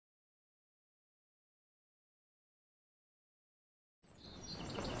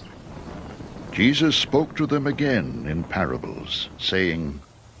Jesus spoke to them again in parables, saying,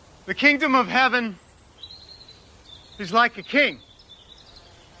 "The kingdom of heaven is like a king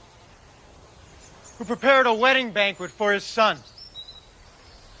who prepared a wedding banquet for his son.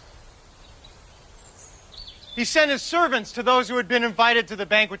 He sent his servants to those who had been invited to the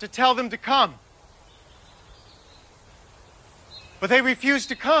banquet to tell them to come. But they refused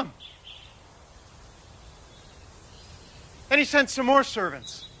to come. Then he sent some more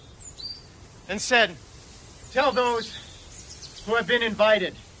servants and said, 'Tell those who have been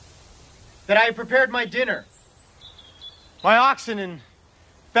invited that I have prepared my dinner. My oxen and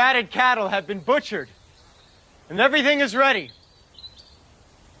fatted cattle have been butchered, and everything is ready.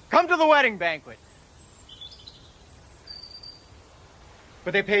 Come to the wedding banquet.'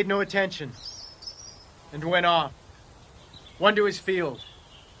 But they paid no attention and went off, one to his field,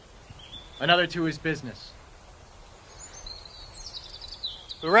 another to his business.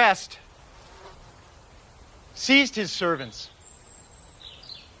 The rest seized his servants,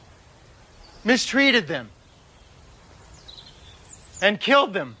 mistreated them, and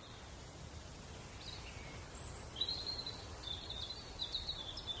killed them.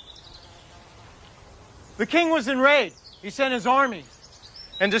 The king was enraged. He sent his army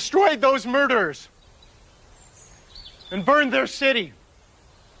and destroyed those murderers and burned their city.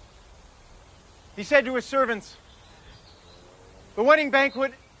 He said to his servants, 'The wedding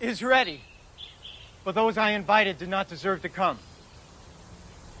banquet is ready, but those I invited did not deserve to come.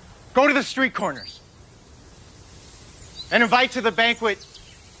 Go to the street corners and invite to the banquet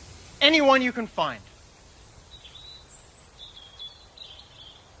anyone you can find.'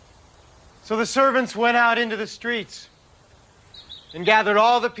 So the servants went out into the streets and gathered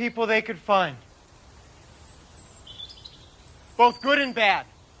all the people they could find, both good and bad.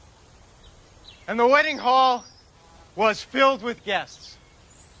 And the wedding hall was filled with guests.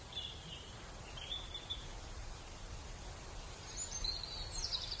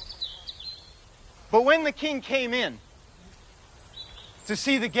 But when the king came in to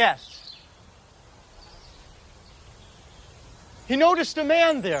see the guests, he noticed a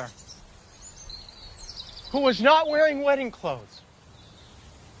man there who was not wearing wedding clothes.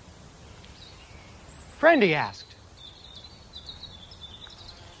 'Friend,' he asked,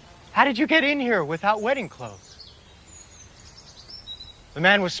 'how did you get in here without wedding clothes?' The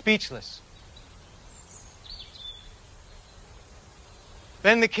man was speechless.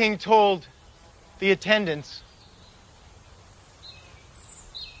 Then the king told the attendants,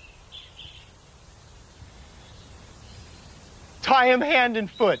 'Tie him hand and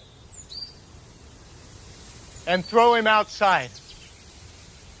foot and throw him outside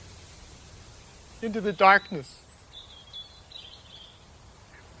into the darkness,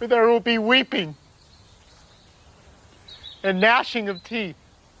 where there will be weeping and gnashing of teeth.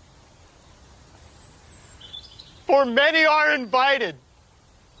 For many are invited,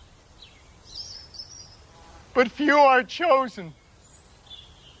 but few are chosen.'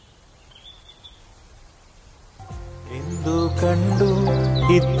 എന്തു കണ്ടു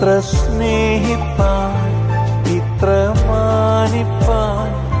ഇത്ര സ്നേഹിപ്പാൻ ഇത്ര മാനിപ്പാൻ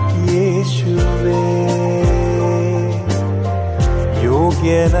യേശുവേ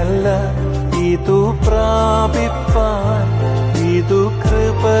യോഗ്യനല്ല ഇതു പ്രാപിപ്പാൻ ഇതു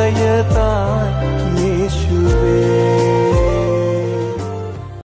കൃപയതാൻ യേശുവേ